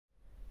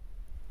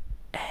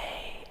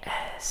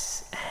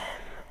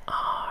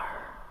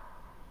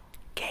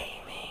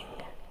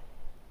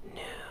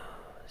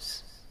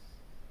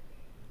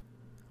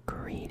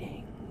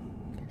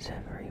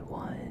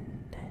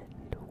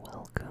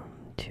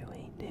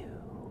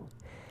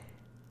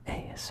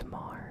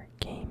ASMR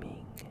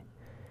Gaming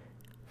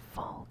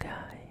Fall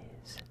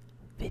Guys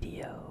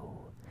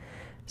video.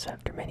 So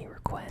after many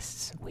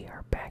requests, we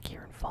are back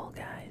here in Fall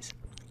Guys.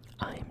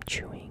 I am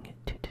chewing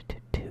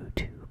two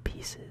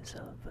pieces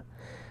of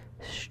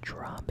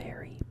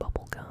strawberry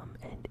bubblegum,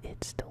 and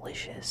it's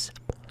delicious.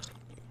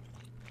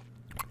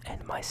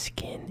 And my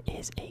skin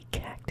is a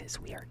cactus.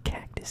 We are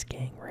Cactus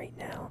Gang right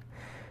now.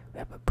 We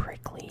have a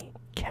prickly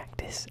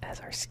cactus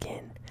as our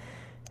skin.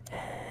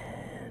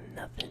 And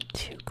nothing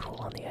too cool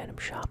on the item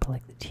shop. I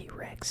like the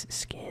T-Rex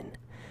skin.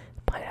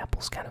 The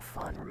pineapple's kind of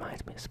fun.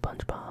 Reminds me of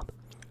SpongeBob,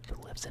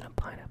 who lives in a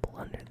pineapple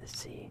under the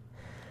sea.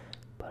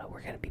 But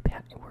we're gonna be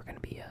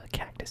a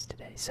cactus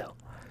today. So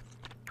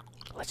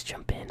let's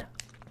jump in.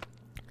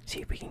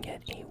 See if we can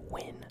get a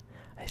win.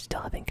 I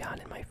still haven't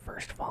gotten my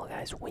first Fall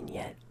Guys win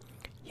yet.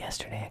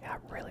 Yesterday I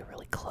got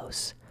really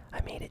close.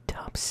 I made it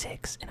top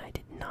 6 and I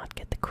did not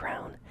get the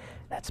crown.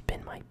 That's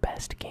been my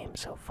best game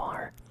so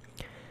far.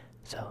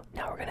 So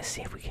now we're gonna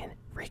see if we can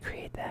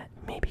recreate that,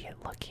 maybe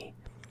get lucky.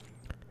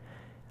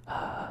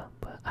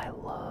 But I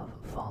love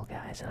Fall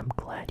Guys and I'm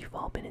glad you've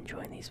all been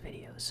enjoying these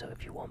videos. So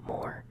if you want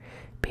more,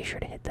 be sure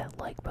to hit that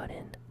like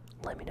button.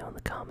 Let me know in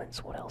the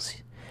comments what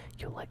else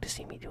you'd like to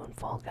see me do in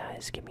Fall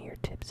Guys. Give me your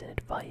tips and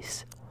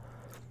advice.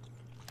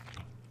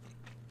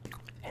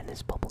 And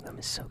this bubblegum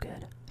is so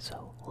good.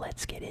 So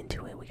let's get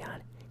into it. We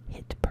got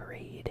Hit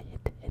Parade.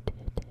 Hit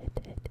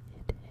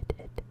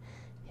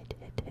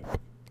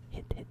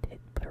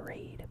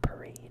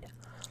Parade.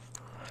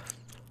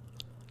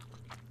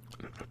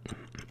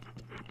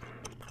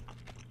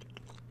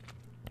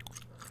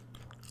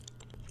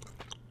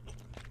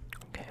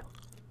 Okay.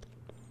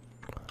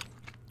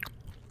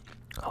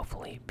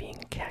 Hopefully being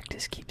a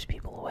cactus keeps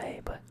people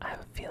away, but I have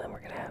a feeling we're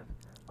gonna have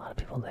a lot of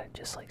people that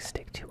just like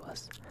stick to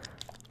us.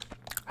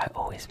 I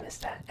always miss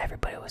that.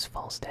 Everybody always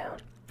falls down.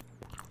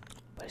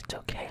 But it's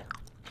okay.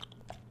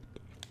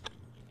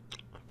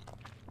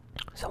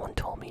 Someone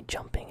told me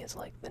jumping is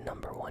like the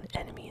 #1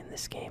 enemy in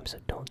this game, so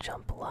don't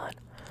jump a lot.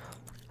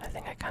 I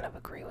think I kind of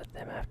agree with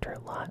them after a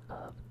lot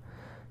of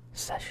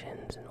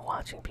sessions and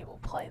watching people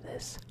play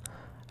this.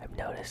 I've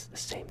noticed the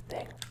same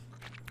thing.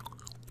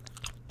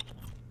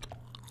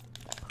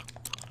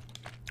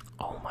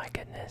 Oh my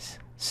goodness.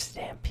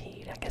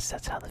 Stampede. I guess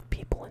that's how the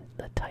people in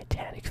the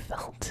Titanic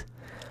felt.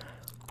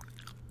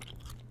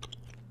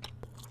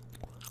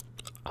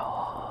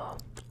 Oh,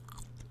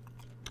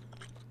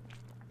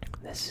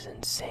 this is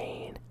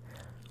insane.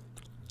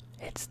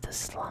 It's the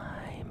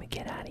slime.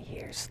 Get out of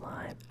here,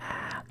 slime.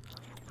 Ah.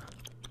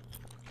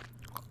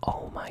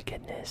 Oh my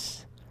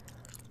goodness.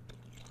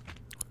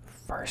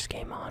 First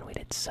game on, we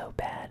did so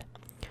bad.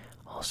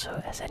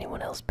 Also, has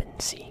anyone else been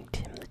seeing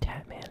Tim the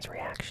Tatman's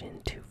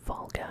reaction to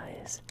Fall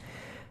Guys?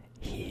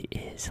 He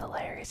is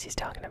hilarious. He's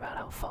talking about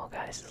how Fall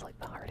Guys is like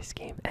the hardest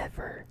game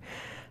ever.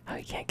 How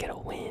he can't get a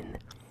win.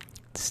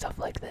 Stuff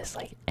like this.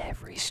 Like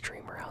every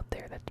streamer out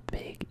there that's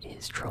big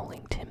is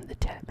trolling Tim the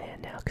Tatman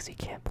now because he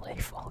can't play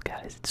Fall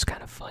Guys. It's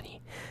kind of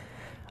funny.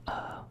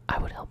 I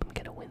would help him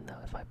get a win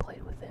though if I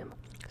played with him.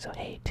 So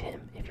hey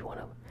Tim, if you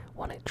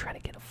wanna try to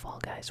get a Fall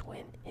Guys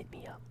win, hit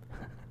me up.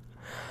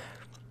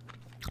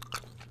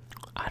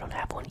 I don't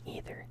have one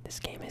either. This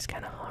game is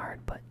kind of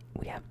hard, but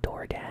we have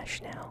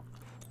DoorDash now.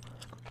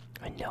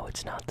 I know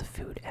it's not the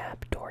food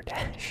app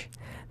DoorDash.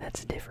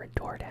 That's a different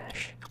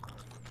DoorDash.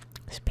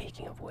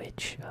 Speaking of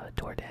which,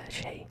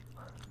 DoorDash, hey,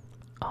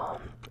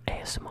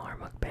 ASMR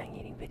Mukbang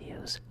eating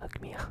videos,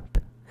 hook me up.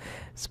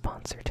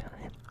 Sponsor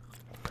time.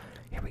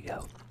 Here we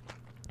go.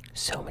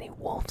 So many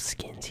wolf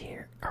skins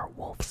here. Are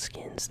wolf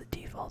skins the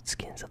default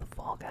skins of the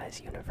Fall Guys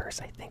universe?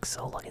 I think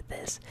so. Look at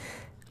this.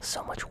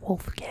 So much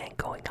wolf gang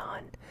going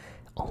on.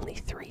 Only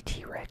 3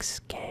 T-Rex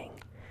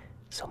gang.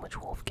 So much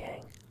wolf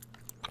gang.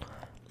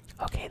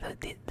 Okay,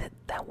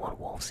 that one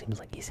wolf seems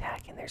like he's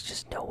hacking. There's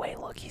just no way.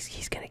 Look,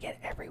 he's gonna get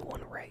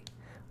everyone right.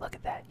 Look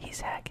at that. He's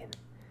hacking.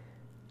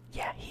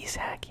 Yeah, he's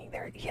hacking.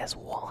 He has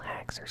wall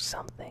hacks or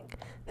something.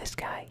 This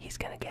guy, he's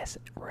gonna guess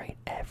right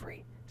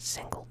every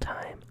single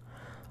time.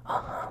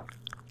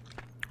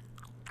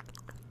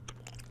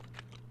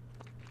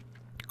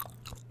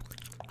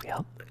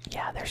 Yep.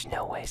 Yeah, there's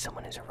no way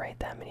someone is right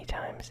that many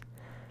times.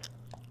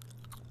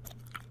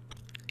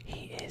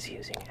 He is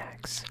using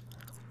hacks.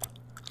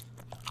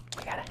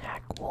 We got a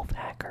hack, wolf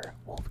hacker,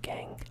 wolf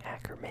gang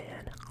hacker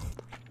man.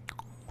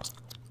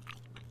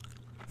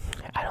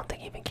 I don't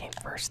think he even came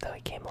first though,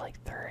 he came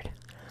like 3rd.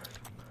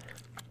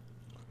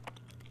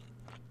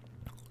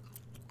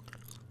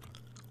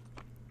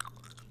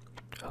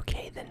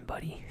 Okay then,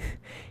 buddy.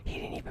 He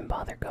didn't even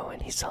bother going.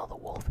 He saw the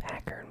wolf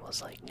hacker and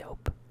was like,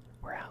 nope,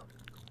 we're out.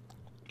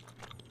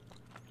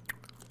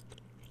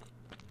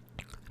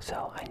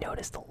 So I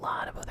noticed a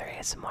lot of other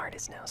ASMR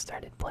artists now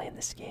started playing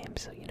this game,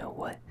 so you know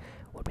what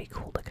would be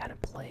cool to kind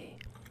of play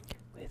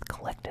with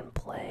Collect and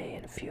Play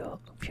and a few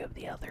of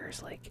the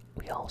others. Like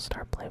we all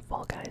start playing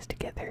Fall Guys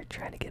together,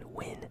 trying to get a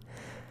win.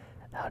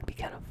 That would be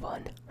kind of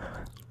fun.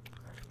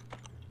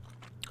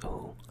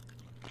 Ooh.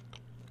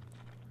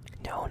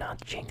 No,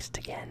 not jinxed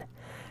again.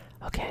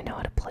 Okay, I know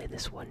how to play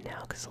this one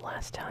now, because the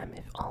last time,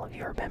 if all of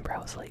you remember, I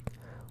was like,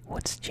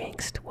 what's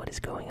jinxed? What is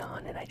going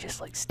on? And I just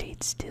like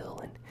stayed still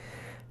and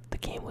the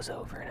game was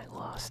over and I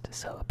lost.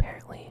 So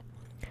apparently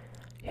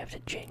you have to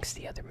jinx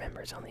the other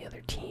members on the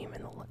other team,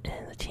 and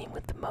the team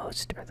with the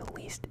most or the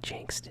least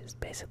jinxed is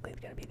basically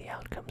going to be the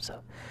outcome.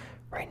 So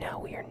right now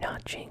we are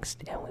not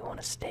jinxed and we want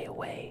to stay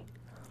away.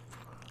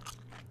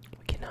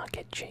 We cannot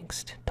get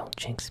jinxed. Don't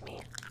jinx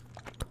me.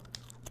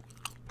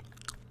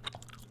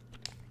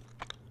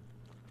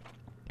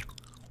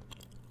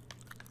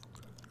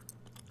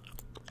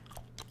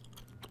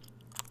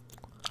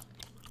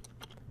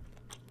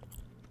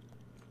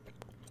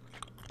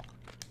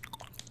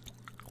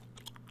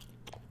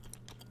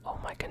 Oh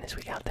my goodness,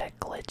 we got that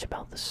glitch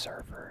about the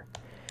server.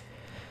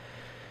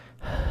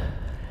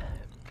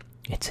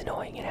 It's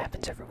annoying, it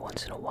happens every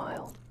once in a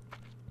while.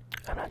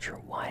 I'm not sure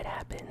why it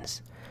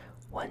happens.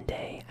 One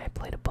day I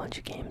played a bunch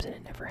of games and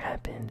it never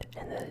happened,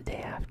 and then the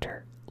day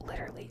after,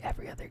 literally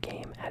every other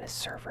game had a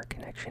server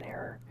connection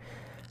error.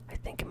 I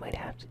think it might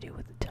have to do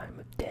with the time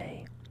of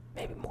day.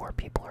 Maybe more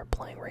people are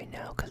playing right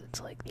now because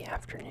it's like the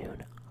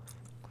afternoon.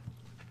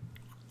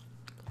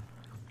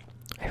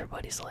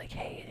 Everybody's like,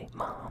 hey,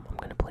 Mom, I'm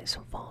gonna play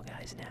some Fall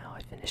Guys now.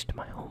 I finished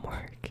my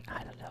homework.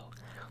 I don't know.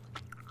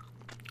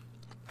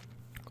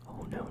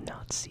 Oh no,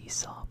 not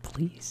Seesaw.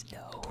 Please,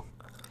 no.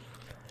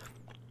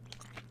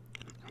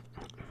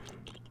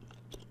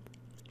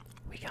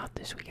 We got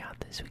this, we got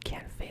this. We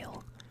can't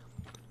fail.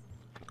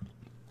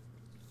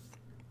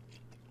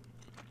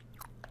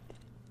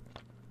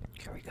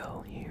 Here we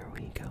go, here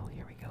we go,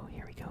 here we go,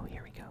 here we go,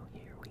 here we go,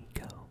 here we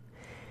go.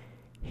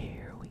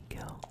 Here we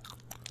go.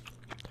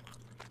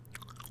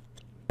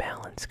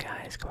 Balance,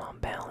 guys, come on,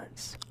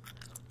 balance.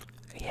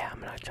 Yeah,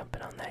 I'm not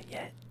jumping on that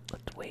yet.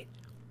 Let's wait.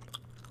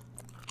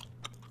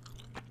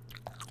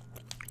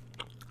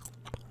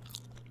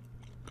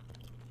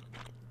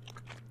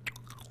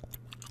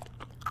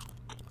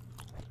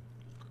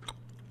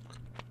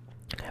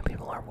 Yeah,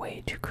 people are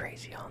way too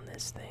crazy on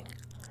this thing.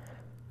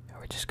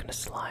 We're just gonna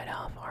slide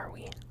off, are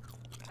we?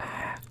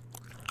 Ah.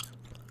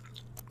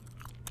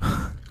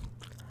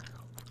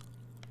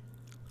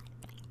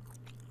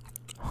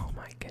 Oh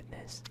my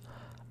goodness.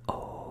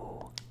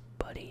 Oh,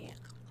 buddy.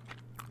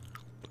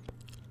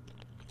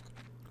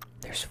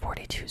 There's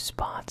 42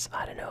 spots.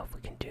 I don't know if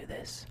we can do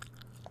this.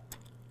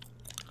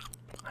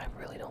 I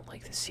really don't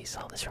like the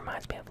seesaw. This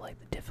reminds me of like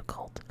the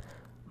difficult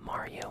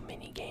Mario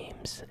mini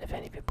games. If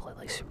any of you play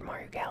like Super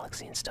Mario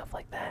Galaxy and stuff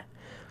like that,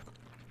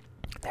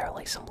 there are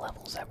like some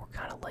levels that were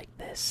kind of like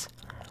this.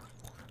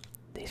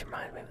 These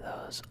remind me of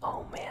those.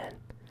 Oh man,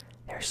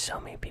 there's so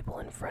many people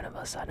in front of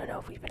us. I don't know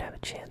if we even have a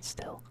chance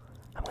still.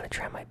 I'm gonna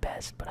try my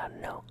best, but I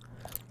don't know.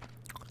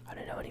 I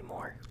don't know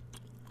anymore.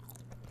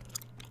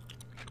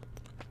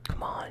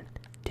 Come on,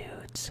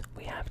 dudes.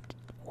 We have to,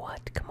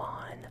 what? Come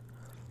on.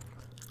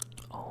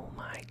 Oh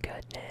my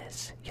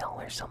goodness. Y'all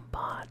are some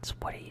bots.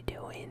 What are you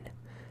doing?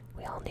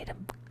 We all need a...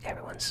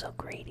 Everyone's so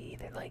greedy.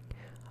 They're like,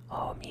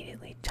 oh,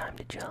 immediately, time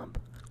to jump.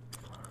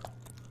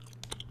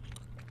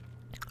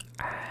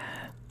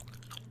 Ah.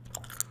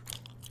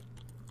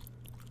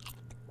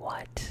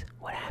 What?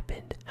 What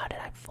happened? How did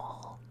I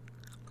fall?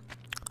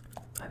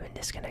 I've been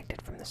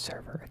disconnected from the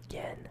server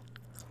again.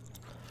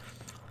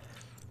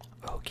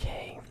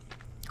 Okay.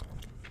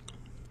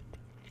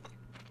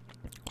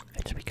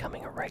 It's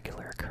becoming a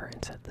regular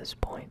occurrence at this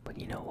point, but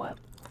you know what?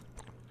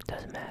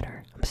 Doesn't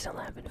matter. I'm still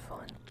having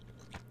fun.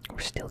 We're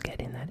still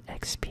getting that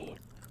XP.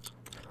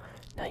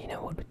 Now, you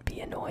know what would be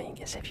annoying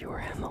is if you were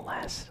in the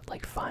last,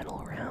 like,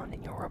 final round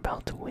and you were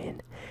about to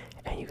win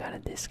and you got a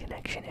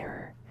disconnection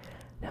error.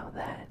 Now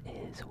that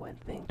is when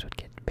things would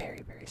get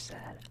very, very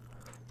sad.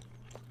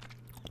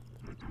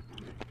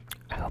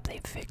 I hope they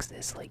fix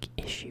this, like,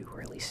 issue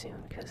really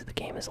soon, because the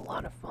game is a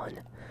lot of fun.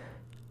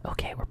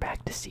 Okay, we're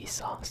back to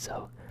Seesaw,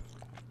 so...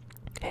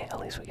 Hey, at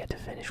least we get to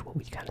finish what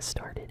we kind of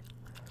started.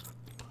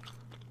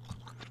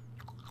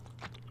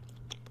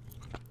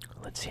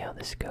 Let's see how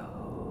this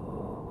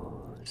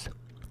goes.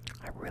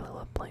 I really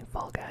love playing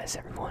Fall Guys,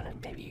 everyone,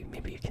 and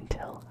maybe you can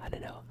tell. I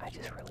don't know, I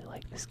just really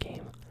like this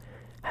game.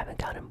 I haven't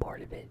gotten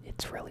bored of it.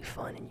 It's really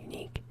fun and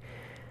unique.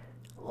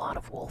 A lot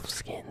of wolf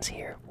skins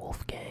here.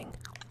 Wolfgang.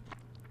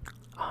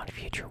 On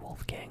future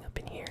Wolfgang up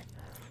in here.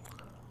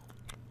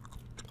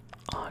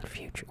 On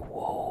future.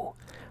 Whoa.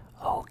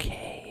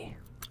 Okay.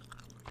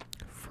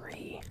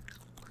 Free.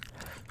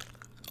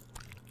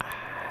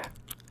 Ah.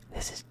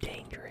 This is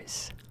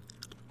dangerous.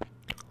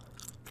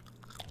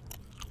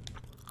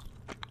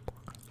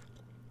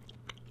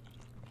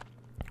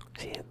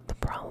 See, the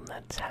problem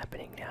that's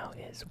happening now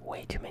is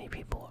way too many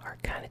people are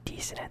kind of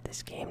decent at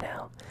this game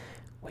now,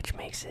 which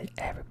makes it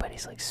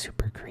everybody's like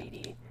super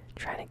greedy,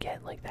 trying to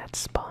get like that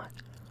spot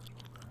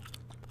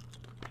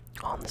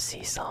on the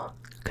seesaw,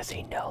 because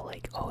they know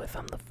like, oh, if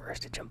I'm the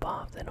first to jump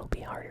off, then it'll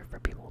be harder for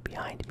people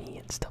behind me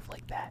and stuff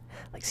like that.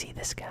 Like, see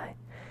this guy?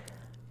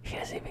 He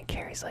doesn't even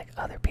care. He's like,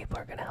 other people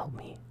are gonna help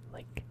me,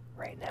 like,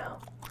 right now.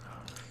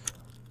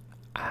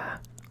 Ah.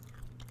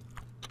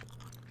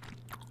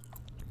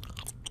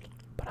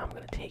 But I'm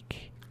gonna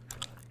take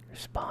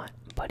spot,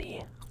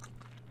 buddy.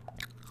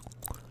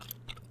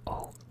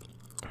 Oh.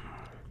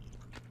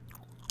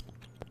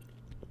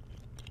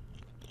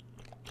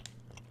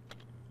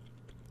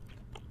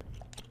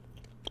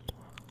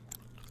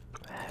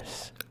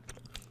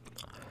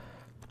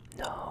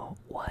 No,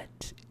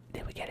 what?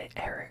 Did we get an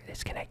error?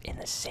 Disconnect in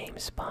the same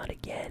spot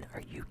again?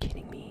 Are you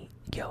kidding me?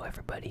 Yo,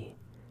 everybody.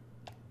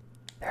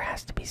 There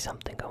has to be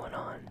something going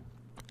on.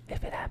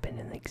 If it happened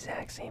in the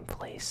exact same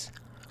place.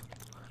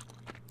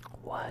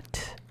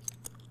 What?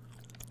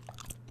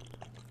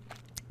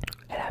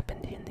 It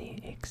happened in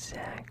the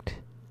exact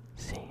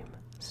same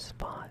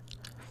spot.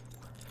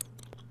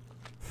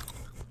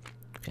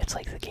 It's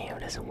like the game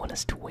doesn't want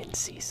us to win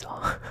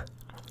Seesaw.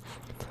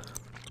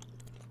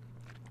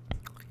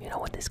 You know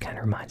what this kind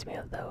of reminds me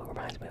of, though? It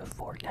reminds me of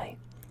Fortnite.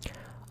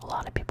 A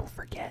lot of people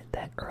forget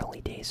that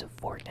early days of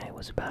Fortnite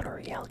was about a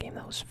royale game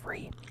that was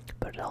free,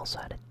 but it also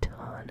had a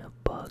ton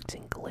of bugs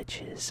and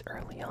glitches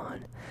early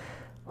on.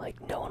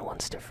 Like, no one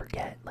wants to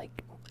forget.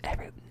 Like,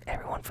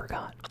 everyone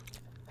forgot.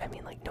 I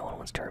mean, like, no one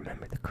wants to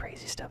remember the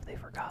crazy stuff they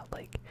forgot.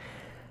 Like,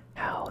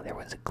 how there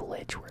was a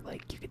glitch where,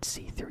 like, you could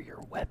see through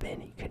your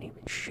weapon, you couldn't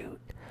even shoot.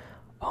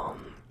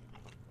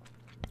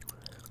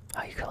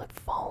 How you could, like,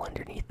 fall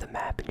underneath the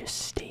map and just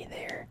stay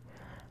there.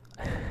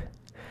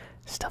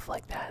 Stuff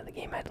like that. The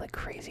game had, like,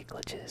 crazy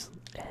glitches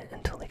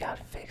until they got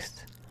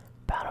fixed.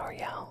 Battle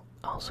Royale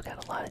also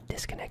got a lot of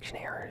disconnection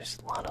errors,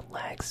 a lot of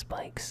lag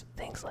spikes,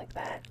 things like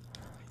that.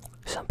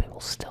 Some people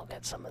still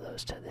get some of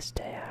those to this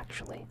day,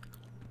 actually.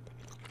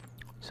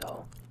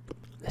 So,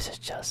 this is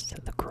just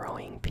the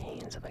growing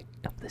pains of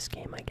this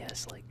game, I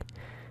guess. Like,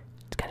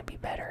 it's gonna be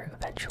better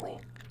eventually.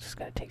 It's just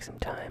gonna take some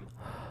time.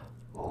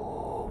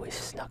 Ooh, we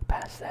snuck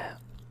past that.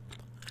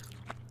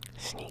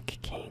 Sneak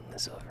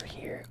Kings over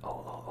here.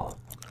 Oh.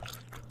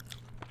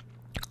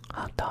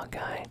 Hot dog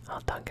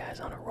guy's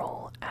on a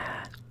roll.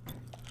 Ah.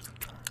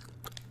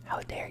 How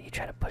dare you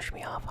try to push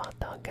me off, hot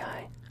dog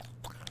guy.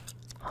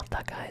 Hot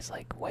dog guy's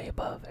like way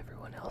above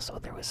everyone else. So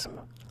there was some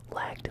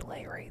lag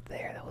delay right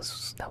there. That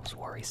was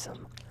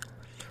worrisome.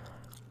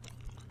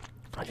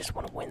 I just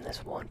want to win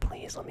this one,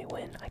 please let me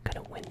win. I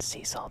couldn't win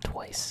Seesaw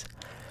twice.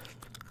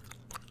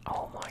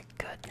 Oh my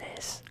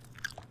goodness.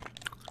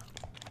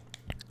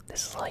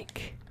 This is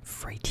like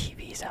free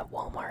TVs at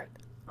Walmart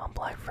on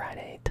Black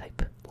Friday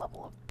type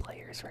level of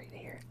players right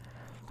here.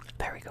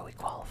 There we go, we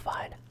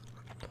qualified.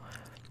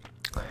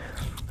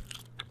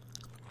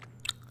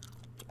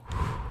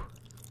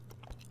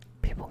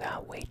 People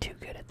got way too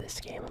good at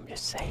this game, I'm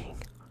just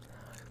saying.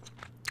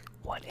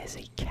 What is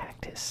a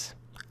cactus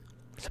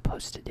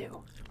supposed to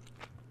do?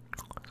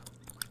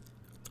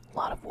 A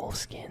lot of wolf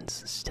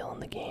skins still in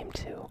the game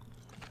too.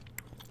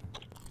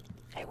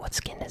 Hey, what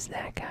skin is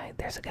that guy?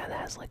 There's a guy that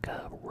has like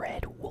a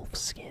red wolf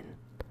skin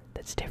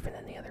that's different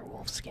than the other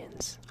wolf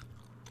skins.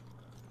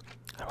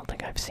 I don't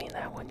think I've seen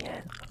that one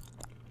yet.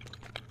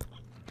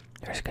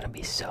 There's gonna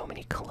be so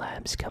many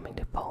collabs coming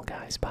to Fall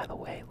Guys, by the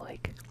way,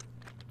 like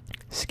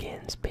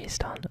skins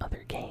based on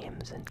other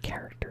games and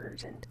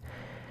characters and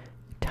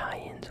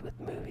tie-ins with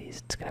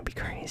movies. It's gonna be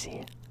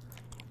crazy.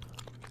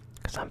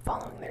 Because I'm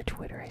following their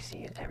Twitter, I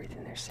see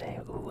everything they're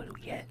saying. Ooh, what do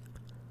we get?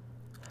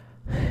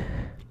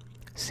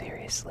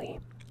 Seriously?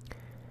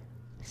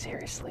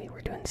 Seriously,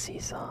 we're doing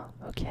Seesaw?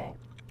 Okay.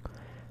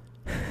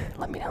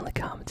 Let me know in the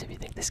comments if you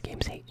think this game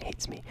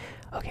hates me.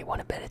 Okay,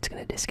 wanna bet it's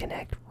gonna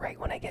disconnect right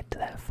when I get to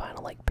that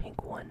final, like,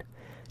 pink one.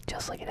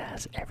 Just like it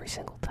has every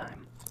single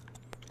time.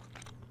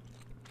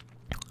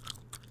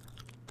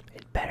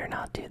 It better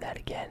not do that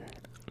again.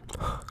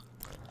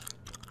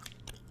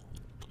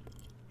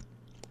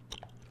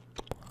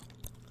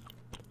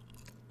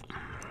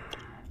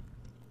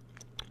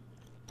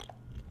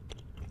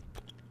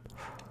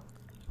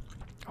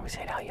 I always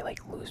hate how you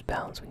like lose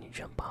balance when you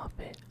jump off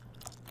it.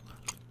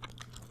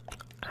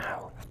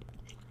 Ow.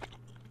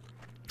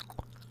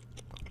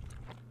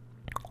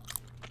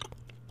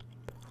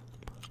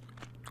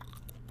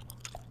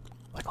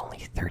 Like only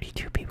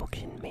 32 people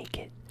can make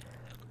it.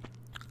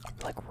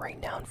 Like right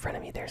now in front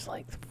of me there's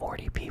like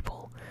 40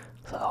 people.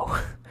 So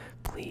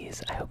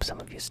please, I hope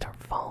some of you start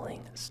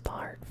falling,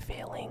 start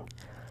failing.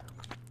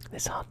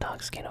 This hot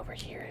dog skin over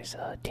here is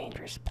a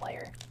dangerous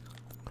player.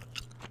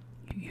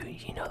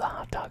 You know the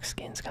hot dog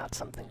skin's got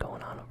something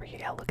going on over here.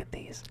 Yeah, look at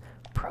these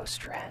pro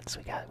strats.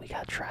 We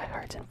got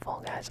tryhards and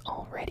Fall Guys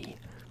already.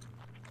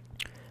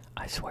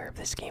 I swear if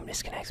this game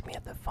disconnects me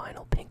at the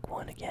final pink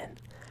one again,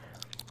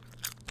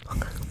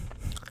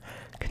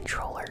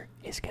 controller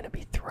is gonna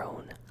be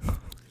thrown.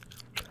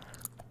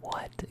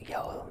 What?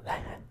 Yo,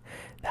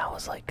 that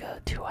was like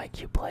a 2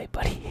 IQ play,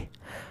 buddy.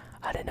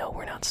 I don't know,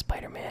 we're not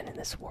Spider-Man in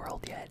this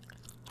world yet.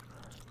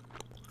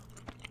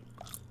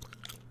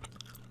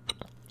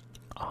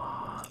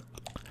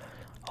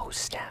 Oh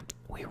snap,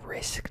 we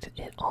risked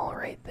it all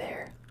right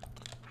there.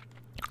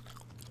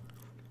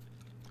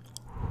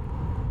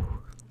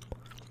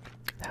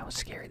 That was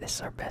scary. This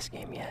is our best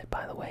game yet,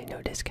 by the way.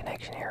 No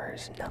disconnection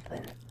errors,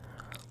 nothing.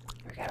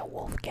 We got a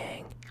wolf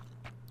gang.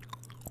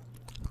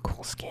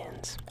 Cool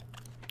skins.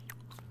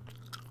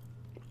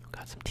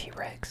 Got some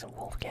T-Rex and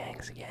wolf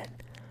gangs again.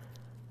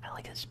 I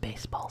like his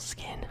baseball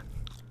skin.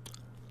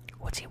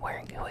 What's he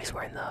wearing? Oh, he's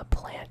wearing the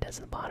plant as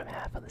the bottom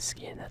half of the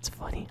skin. That's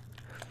funny.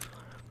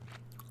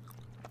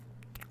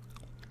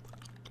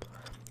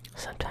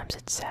 Sometimes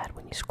it's sad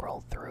when you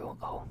scroll through.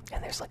 Oh,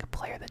 and there's like a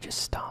player that just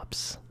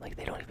stops. Like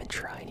they don't even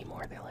try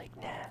anymore. They're like,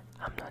 nah,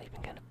 I'm not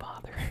even gonna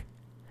bother.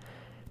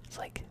 It's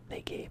like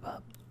they gave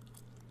up.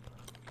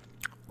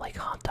 Like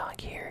Hot Dog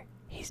here.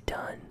 He's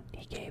done.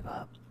 He gave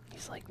up.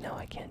 He's like, no,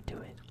 I can't do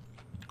it.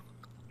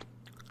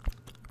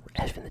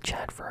 F in the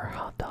chat for our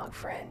hot dog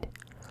friend.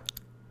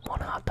 One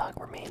hot dog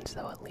remains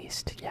though, at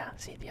least. Yeah,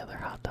 see, the other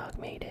hot dog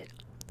made it.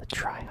 The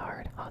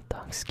try-hard hot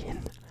dog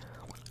skin.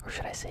 Or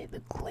should I say the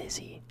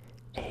glizzy?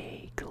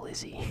 A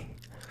glizzy.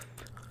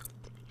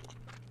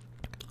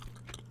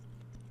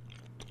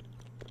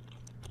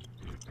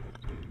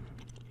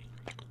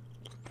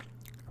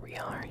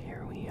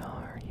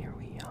 Here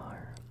we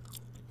are.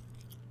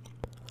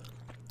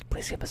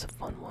 Please give us a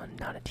fun one,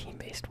 not a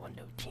team-based one.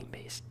 No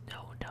team-based.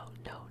 No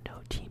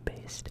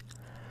team-based.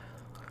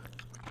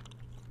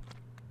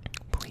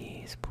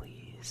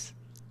 Please.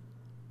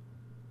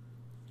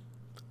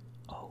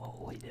 Oh, what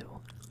will we do?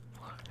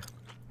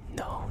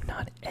 No,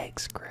 not egg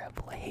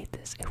scramble. I hate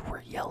this. If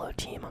we're yellow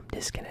team, I'm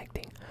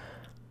disconnecting.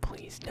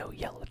 Please, no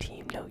yellow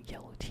team, no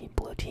yellow team.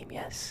 Blue team,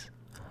 yes.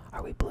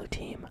 Are we blue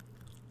team?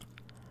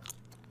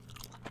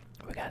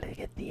 We gotta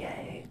get the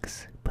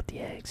eggs. Put the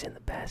eggs in the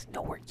basket.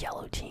 No, we're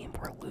yellow team.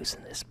 We're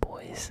losing this,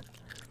 boys.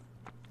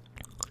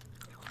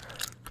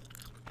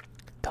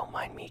 Don't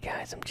mind me,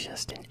 guys. I'm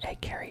just an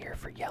egg carrier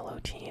for yellow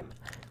team.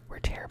 We're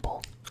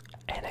terrible.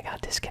 And I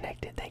got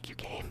disconnected. Thank you,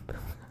 game.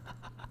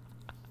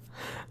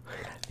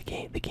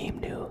 The game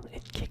knew.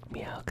 It kicked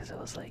me out because it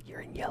was like,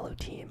 you're in yellow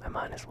team. I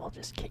might as well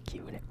just kick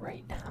you in it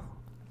right now.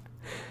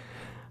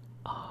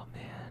 Oh,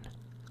 man.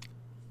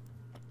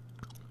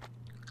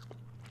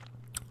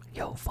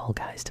 Yo, Fall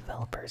Guys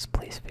developers,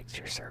 please fix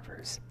your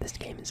servers. This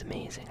game is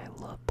amazing. I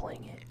love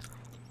playing it.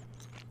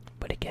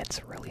 But it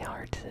gets really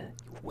hard to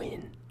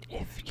win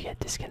if you get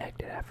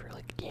disconnected after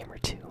like a game or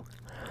two.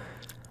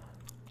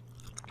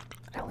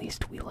 At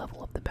least we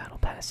level up the battle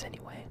pass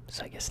anyway,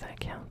 so I guess that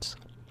counts.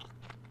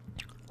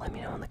 Let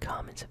me know in the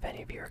comments if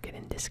any of you are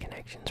getting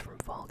disconnections from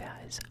Fall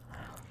Guys.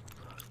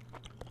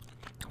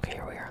 Okay,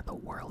 here we are, the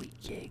whirly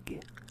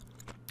gig.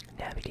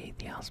 Navigate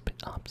the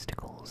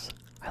obstacles.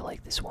 I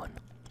like this one.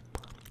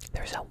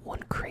 There's that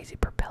one crazy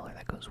propeller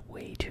that goes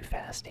way too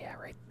fast. Yeah,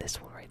 right,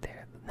 this one right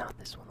there. Not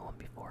this one, the one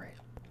before it.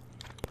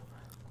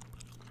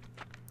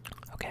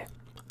 Okay,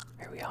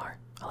 here we are.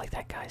 I like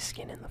that guy's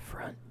skin in the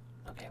front.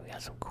 Okay, we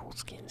got some cool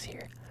skins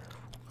here.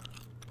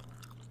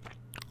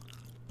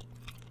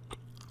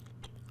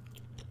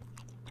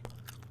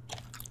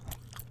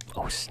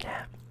 Oh,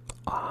 snap.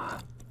 Oh.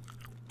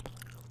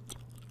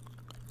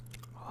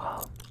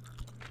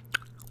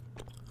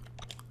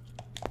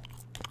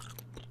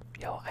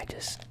 Yo, I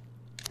just...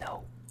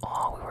 No.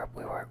 Oh,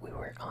 we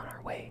were on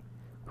our way.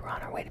 We were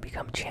on our way to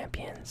become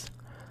champions.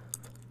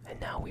 And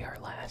now we are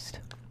last.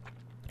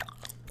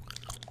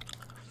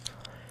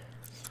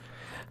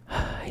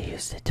 I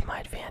used it to my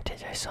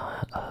advantage. I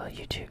saw a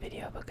YouTube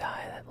video of a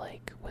guy that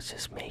like was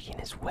just making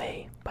his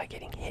way by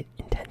getting hit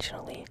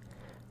intentionally.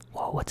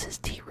 Whoa, what's this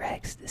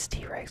T-Rex? This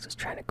T-Rex was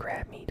trying to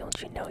grab me.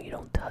 Don't you know you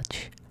don't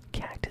touch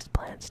cactus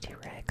plants,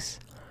 T-Rex?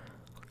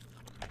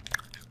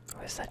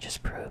 I guess that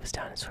just proves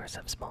dinosaurs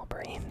have small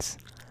brains.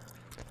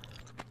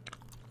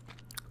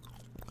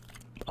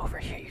 Over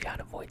here, you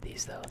gotta avoid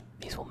these though.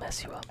 These will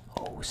mess you up.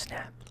 Oh,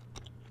 snap.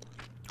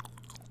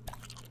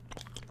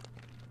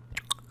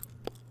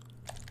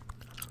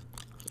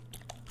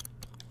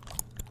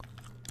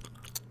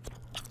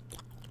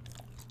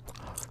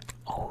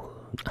 Oh.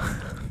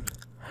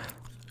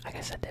 I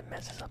guess that didn't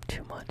mess us up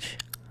too much.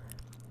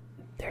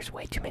 There's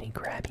way too many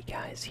grabby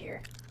guys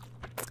here.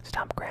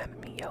 Stop grabbing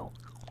me, yo.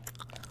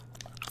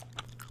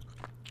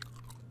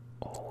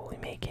 Oh, we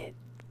make it.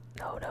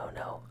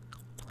 No.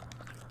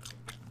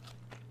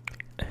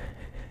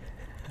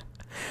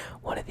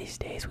 One of these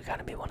days, we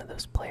gotta be one of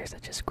those players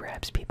that just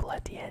grabs people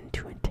at the end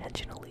to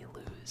intentionally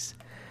lose.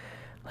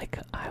 Like,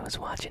 I was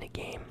watching a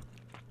game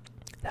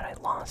that I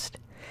lost,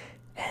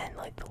 and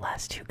like the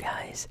last two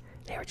guys,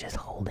 they were just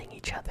holding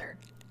each other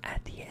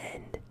at the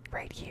end,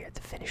 right here at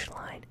the finish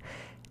line.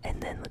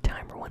 And then the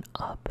timer went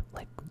up,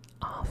 like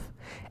off,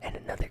 and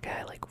another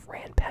guy like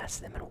ran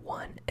past them and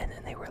won, and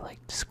then they were like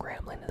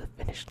scrambling to the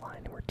finish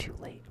line and were too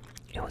late.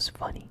 It was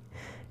funny,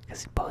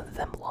 because both of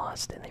them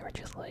lost and they were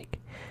just like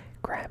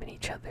grabbing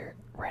each other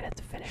right at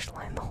the finish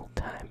line the whole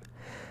time.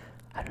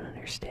 I don't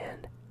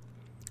understand.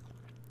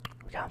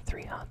 We got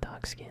 3 hot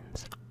dog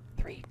skins,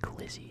 3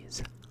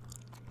 glizzies.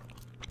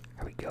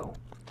 Here we go.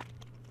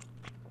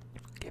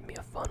 Give me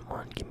a fun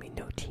one. Give me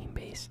no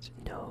team-based.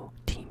 No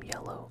team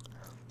yellow.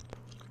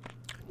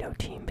 No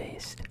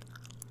team-based.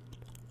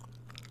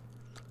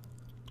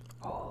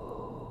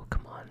 Oh,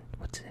 come on.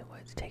 What's it?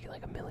 It's taking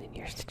like a million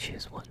years to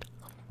choose one.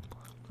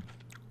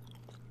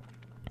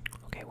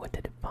 Okay, what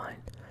did it find?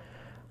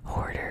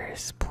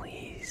 Hoarders,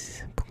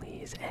 please.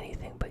 Please,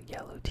 anything but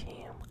yellow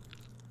team.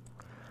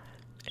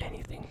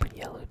 Anything anything but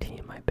yellow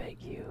team, I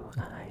beg you.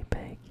 I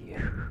beg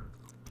you.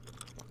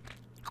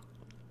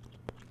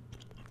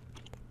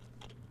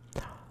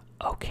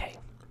 Okay.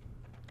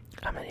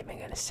 I'm not even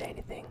gonna say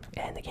anything,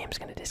 and the game's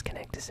gonna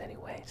disconnect us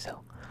anyway,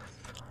 so.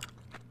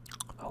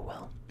 Oh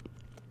well.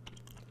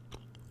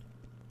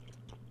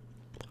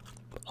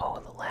 Oh,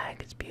 the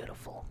lag is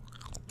beautiful.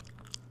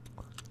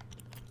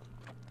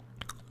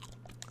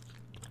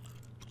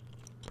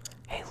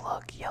 Hey,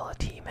 look, yellow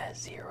team has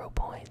 0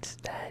 points.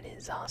 That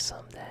is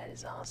awesome. That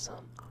is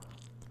awesome.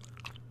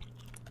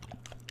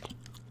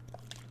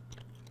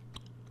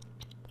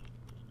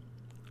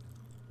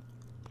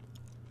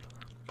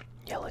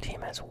 Yellow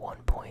team has 1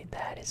 point.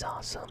 That is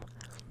awesome.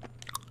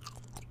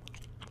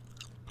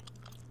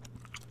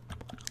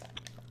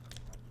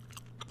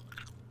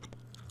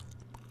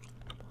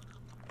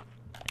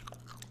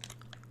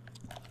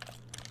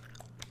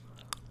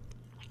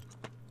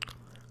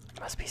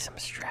 Must be some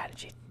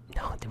strategy.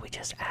 No, did we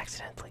just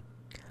accidentally?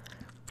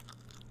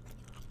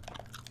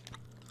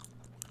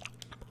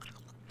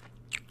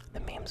 The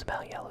memes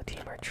about yellow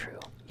team are true.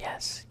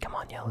 Yes, come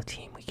on yellow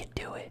team, we can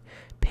do it.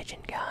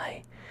 Pigeon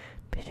guy.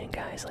 Pigeon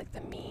guy is like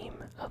the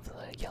meme of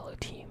the yellow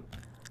team.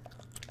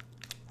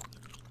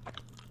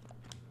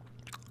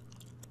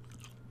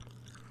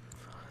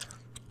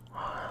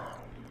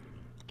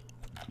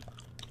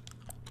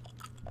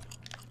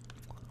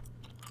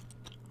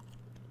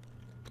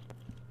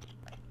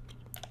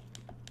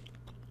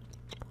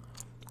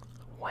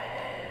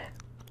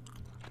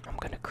 I'm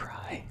gonna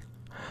cry.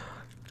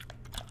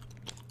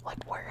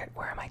 Like, where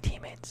are my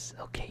teammates?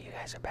 Okay, you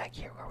guys are back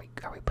here. Are we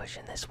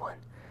pushing this one?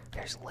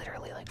 There's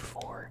literally like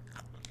 4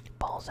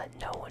 balls that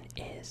no one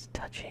is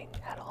touching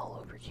at all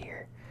over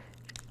here.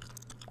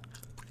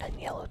 And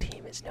yellow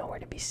team is nowhere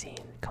to be seen.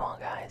 Come on,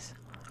 guys.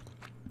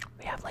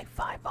 We have like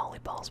 5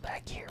 volleyballs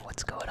back here.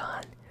 What's going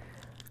on?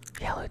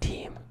 Yellow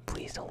team,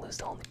 please don't lose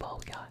the only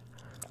ball we got.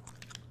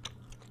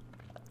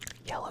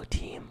 Yellow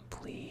team,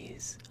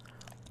 please.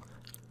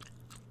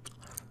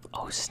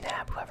 Oh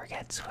snap, whoever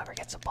gets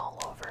a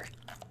ball over.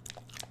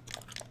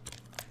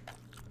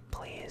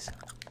 Please.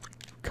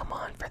 Come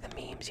on, for the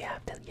memes, you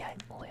have to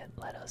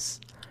let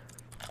us.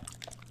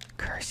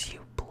 Curse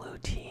you, blue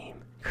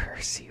team.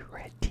 Curse you,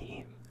 red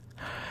team.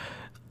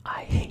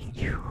 I hate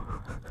you.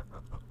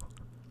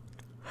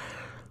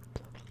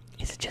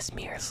 Is it just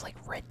me, or is like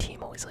red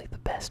team always like the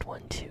best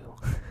one too?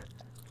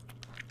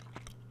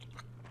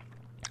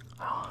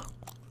 Oh,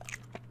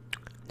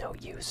 no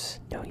use,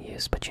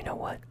 but you know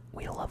what?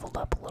 We leveled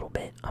up a little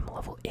bit. I'm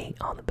level 8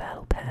 on the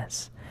battle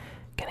pass.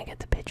 Gonna get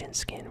the pigeon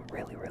skin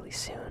really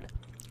soon,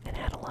 and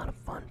had a lot of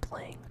fun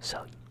playing.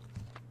 So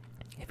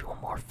if you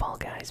want more Fall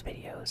Guys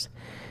videos,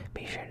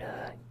 be sure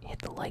to hit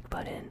the like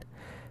button,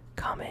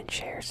 comment,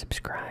 share,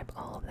 subscribe,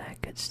 all of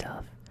that good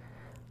stuff.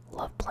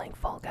 Love playing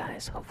Fall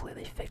Guys. Hopefully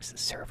they fix the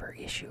server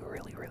issue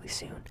really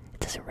soon. It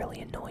doesn't really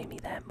annoy me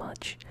that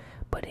much,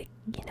 but it,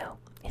 you know,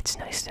 it's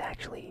nice to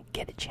actually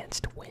get a chance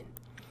to win,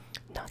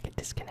 not get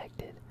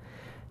disconnected.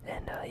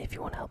 And if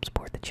you want to help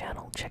support the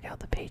channel, check out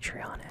the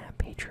Patreon at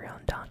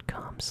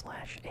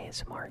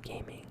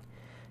patreon.com/ASMRGaming.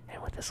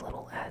 And with as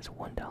little as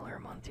 $1 a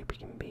month, you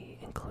can be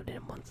included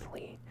in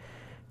monthly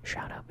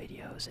shout-out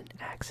videos and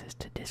access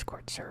to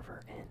Discord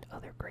server and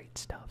other great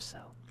stuff.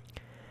 So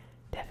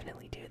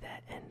definitely do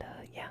that. And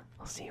yeah,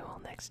 I'll see you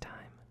all next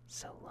time.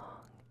 So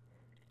long,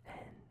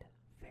 and